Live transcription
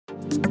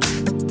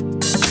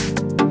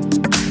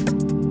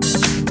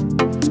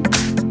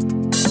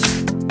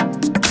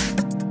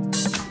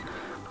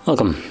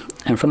Welcome.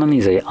 In front of me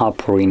is a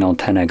OPPO Reno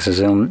 10x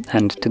zoom,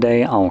 and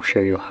today I'll show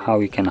you how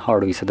you can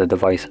hard reset the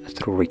device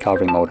through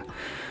recovery mode.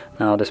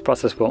 Now this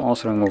process will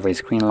also remove a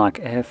screen lock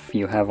if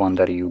you have one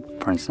that you,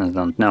 for instance,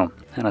 don't know.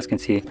 And as you can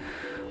see,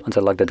 once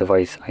I lock the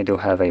device, I do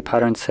have a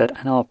pattern set,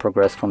 and I'll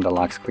progress from the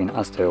lock screen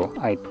as though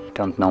I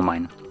don't know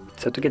mine.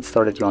 So to get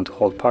started, you want to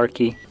hold power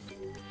key.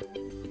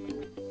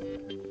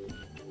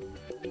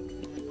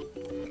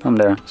 From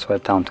there,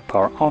 swipe down to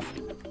power off.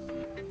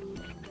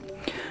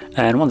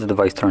 And once the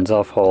device turns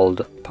off,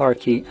 hold power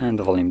key and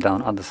the volume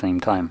down at the same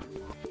time.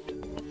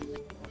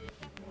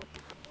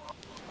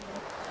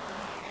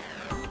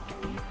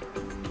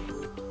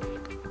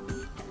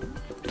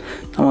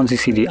 Now once you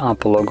see the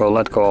OPPO logo,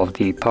 let go of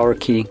the power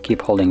key,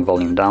 keep holding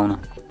volume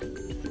down.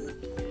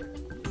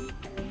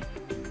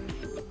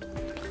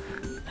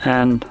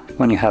 And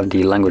when you have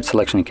the language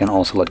selection, you can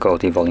also let go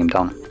of the volume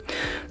down.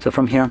 So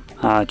from here,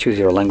 choose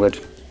your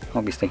language.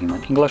 I'll be sticking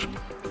with English.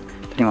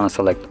 Then you want to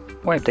select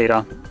wipe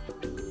data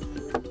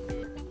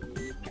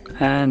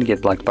and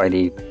get blocked by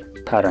the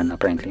pattern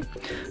apparently.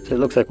 So it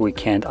looks like we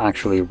can't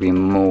actually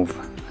remove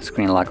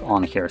screen lock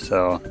on here,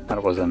 so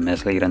that was a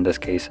mislead in this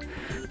case.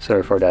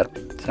 Sorry for that.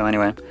 So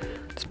anyway,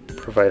 let's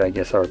provide, I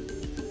guess, our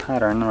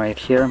pattern right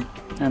here,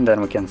 and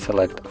then we can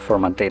select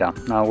format data.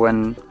 Now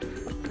when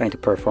trying to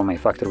perform a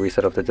factory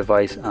reset of the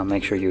device,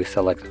 make sure you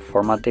select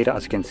format data.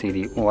 As you can see,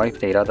 the wipe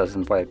data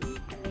doesn't wipe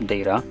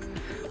data.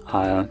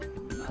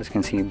 As you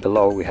can see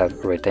below, we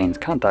have retains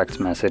contacts,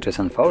 messages,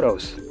 and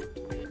photos.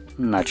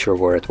 Not sure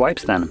where it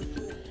wipes then.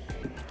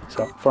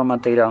 So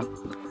format data,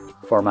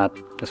 format,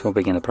 this will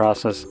begin the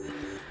process.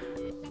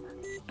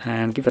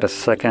 And give it a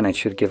second, it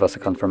should give us a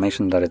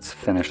confirmation that it's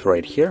finished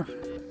right here.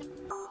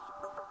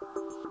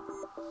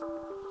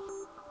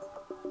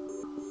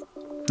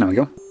 There we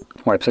go,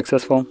 wipe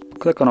successful.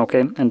 Click on OK,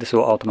 and this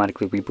will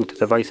automatically reboot the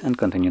device and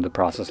continue the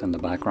process in the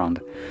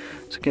background.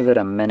 So give it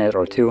a minute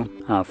or two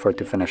for it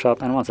to finish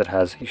up, and once it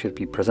has, you should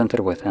be presented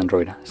with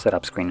Android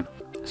setup screen.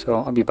 So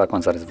I'll be back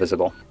once that is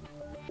visible.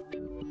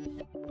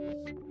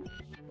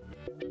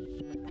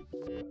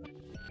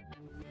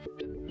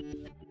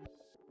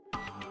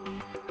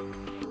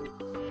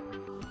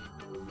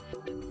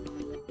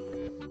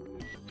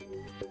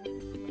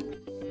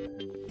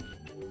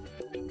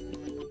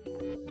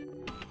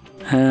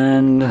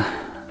 And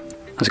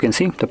as you can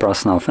see, the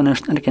process is now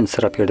finished, and you can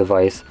set up your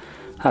device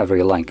however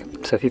you like.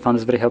 So if you found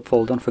this very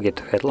helpful, don't forget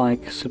to hit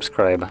like,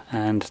 subscribe,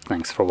 and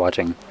thanks for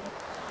watching.